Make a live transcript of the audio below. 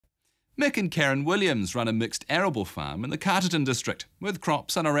Mick and Karen Williams run a mixed arable farm in the Carterton district with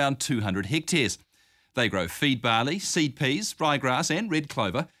crops on around 200 hectares. They grow feed barley, seed peas, ryegrass and red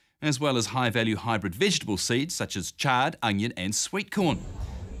clover, as well as high-value hybrid vegetable seeds such as chard, onion and sweet corn.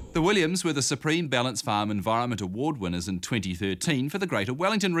 The Williams were the Supreme Balanced Farm Environment Award winners in 2013 for the Greater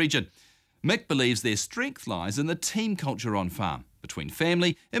Wellington region. Mick believes their strength lies in the team culture on farm, between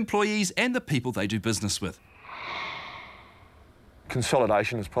family, employees and the people they do business with.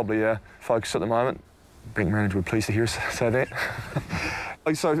 Consolidation is probably our focus at the moment. Bank manager would be pleased to hear us say that.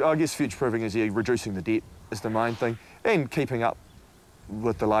 So I guess future-proofing is reducing the debt is the main thing, and keeping up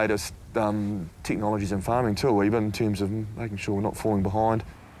with the latest technologies in farming too, even in terms of making sure we're not falling behind.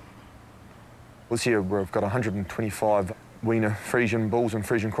 This year we've got 125 weaner Friesian bulls and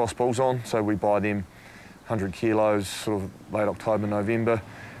Friesian cross bulls on, so we buy them 100 kilos sort of late October, November,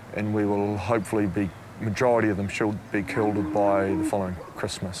 and we will hopefully be, majority of them should be killed by the following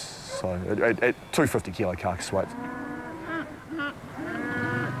Christmas, so at 250 kilo carcass weight.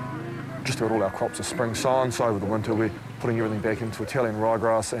 Just about all our crops are spring sown, so over the winter we're putting everything back into Italian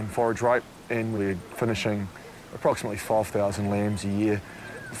ryegrass and forage rape, and we're finishing approximately 5,000 lambs a year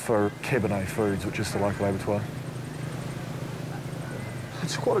for Cabernet Foods, which is the local abattoir.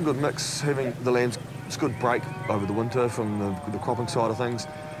 It's quite a good mix having the lambs. It's a good break over the winter from the cropping side of things,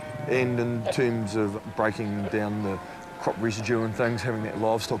 and in terms of breaking down the crop residue and things, having that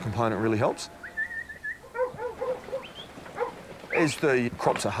livestock component really helps. As the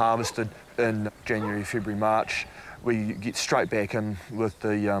crops are harvested in January, February, March, we get straight back in with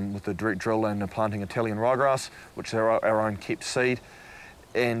the direct drill and planting Italian ryegrass, which is our own kept seed.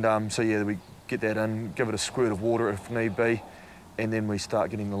 And so yeah, we get that in, give it a squirt of water if need be, and then we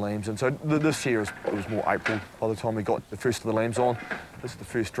start getting the lambs in. So this year it was more April by the time we got the first of the lambs on. This is the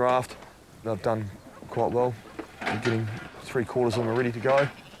first draft. They've done quite well. We're getting 3/4 of them are ready to go.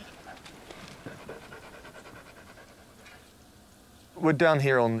 We're down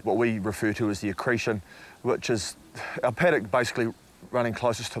here on what we refer to as the accretion, which is our paddock basically running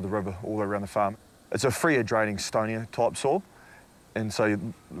closest to the river all the way around the farm. It's a freer draining stonier type soil, and so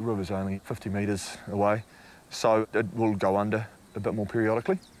the river's only 50 metres away, so it will go under a bit more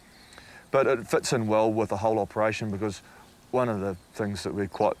periodically. But it fits in well with the whole operation, because one of the things that we're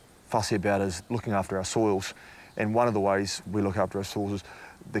quite fussy about is looking after our soils, and one of the ways we look after our soils is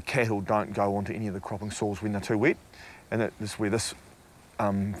the cattle don't go onto any of the cropping soils when they're too wet, and that is where this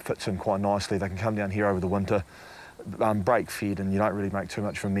fits in quite nicely. They can come down here over the winter, break fed, and you don't really make too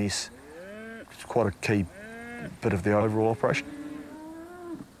much of a mess. It's quite a key bit of the overall operation.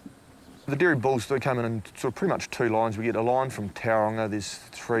 The dairy bulls do come in sort of pretty much two lines. We get a line from Tauranga. There's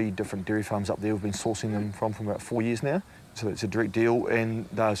 3 different dairy farms up there. We've been sourcing them from about 4 years now. So it's a direct deal, and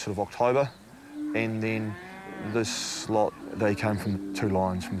they're sort of October. And then this lot, they came from 2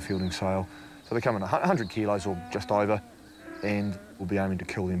 lines from the fielding sale. So they come in 100 kilos or just over, and we'll be aiming to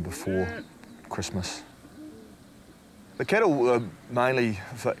kill them before Christmas. The cattle are mainly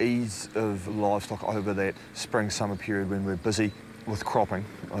for ease of livestock over that spring-summer period when we're busy with cropping.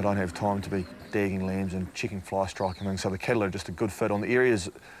 I don't have time to be dagging lambs and checking fly strike and things, so the cattle are just a good fit on the areas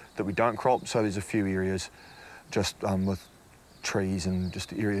that we don't crop. So there's a few areas just with trees and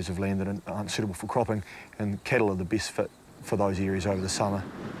just areas of land that aren't suitable for cropping, and cattle are the best fit for those areas over the summer.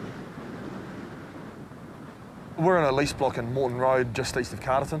 We're in a lease block in Moreton Road, just east of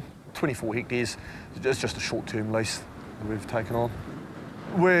Carterton, 24 hectares. It's just a short-term lease that we've taken on.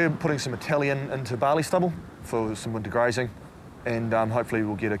 We're putting some Italian into barley stubble for some winter grazing, and hopefully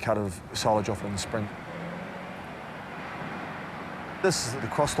we'll get a cut of silage off it in the spring. This is the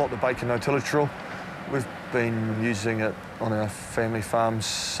cross lot, the bacon no-tillage drill. We've been using it on our family farms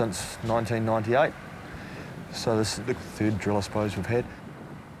since 1998. So this is the 3rd drill, I suppose, we've had.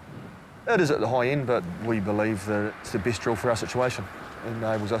 It is at the high end, but we believe that it's the best drill for our situation. It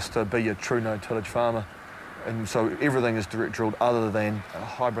enables us to be a true no-tillage farmer. And so everything is direct drilled other than a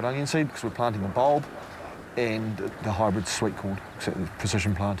hybrid onion seed, because we're planting a bulb, and the hybrid sweet corn, except it's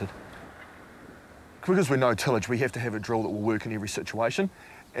precision planted. Because we're no-tillage, we have to have a drill that will work in every situation,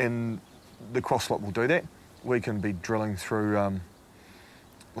 and the cross lot will do that. We can be drilling through,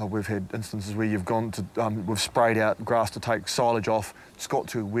 well, we've had instances where you've gone to, we've sprayed out grass to take silage off. It's got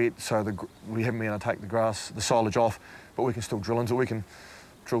too wet, so we haven't been able to take the silage off, but we can still drill into it. We can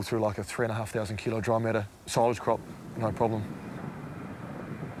drill through like a 3,500 kilo dry matter silage crop, no problem.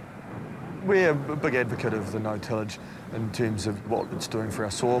 We're a big advocate of the no-tillage in terms of what it's doing for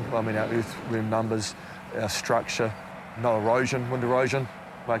our soil. I mean, our earthworm numbers, our structure, no erosion, wind erosion,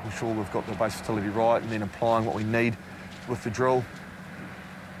 making sure we've got the base fertility right, and then applying what we need with the drill.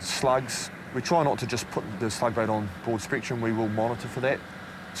 Slugs, we try not to just put the slug bait on broad spectrum. We will monitor for that,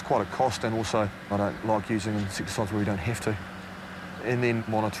 It's quite a cost, and also I don't like using insecticides where we don't have to. And then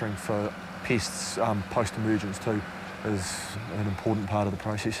monitoring for pests post-emergence too is an important part of the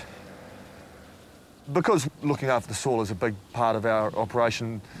process. Because looking after the soil is a big part of our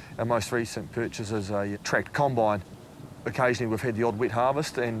operation, our most recent purchase is a tracked combine. Occasionally we've had the odd wet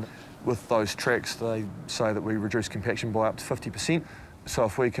harvest, and with those tracks they say that we reduce compaction by up to 50%. So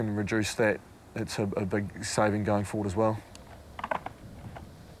if we can reduce that, it's a big saving going forward as well.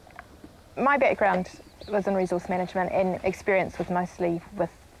 My background was in resource management, and experience was mostly with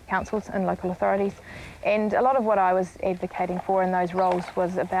councils and local authorities, and a lot of what I was advocating for in those roles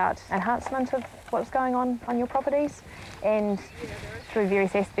was about enhancement of what's going on your properties, and through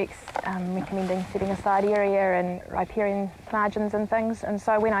various aspects recommending setting aside area and riparian margins and things. And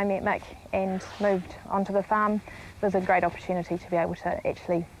so when I met Mick and moved onto the farm, it was a great opportunity to be able to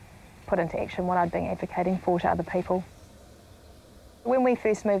actually put into action what I'd been advocating for to other people. When we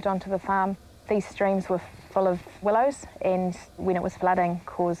first moved onto the farm, these streams were full of willows, and when it was flooding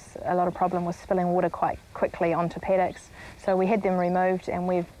caused a lot of problem with spilling water quite quickly onto paddocks. So we had them removed, and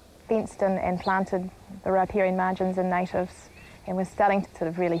we've fenced in and planted the riparian margins and natives, and we're starting to sort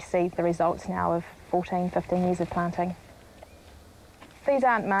of really see the results now of 14, 15 years of planting. These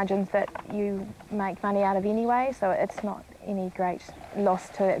aren't margins that you make money out of anyway, so it's not any great loss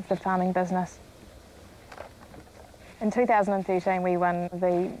to the farming business. In 2013 we won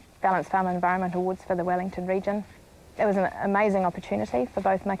the Balanced Farm Environment Awards for the Wellington region. It was an amazing opportunity for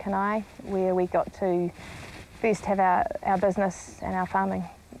both Mick and I, where we got to first have our business and our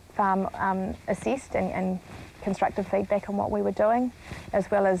farm assessed and constructive feedback on what we were doing, as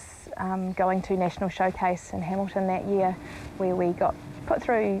well as going to National Showcase in Hamilton that year, where we got put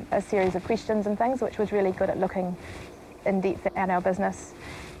through a series of questions and things, which was really good at looking in depth at our business,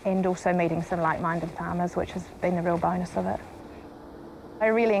 and also meeting some like-minded farmers, which has been the real bonus of it. I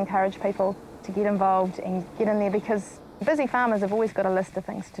really encourage people to get involved and get in there, because busy farmers have always got a list of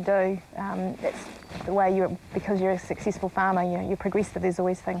things to do. It's the way because you're a successful farmer, you're progressive, there's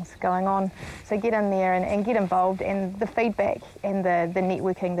always things going on. So get in there and get involved, and the feedback and the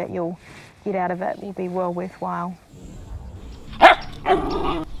networking that you'll get out of it will be well worthwhile.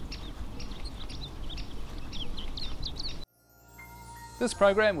 This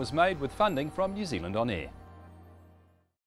program was made with funding from New Zealand On Air.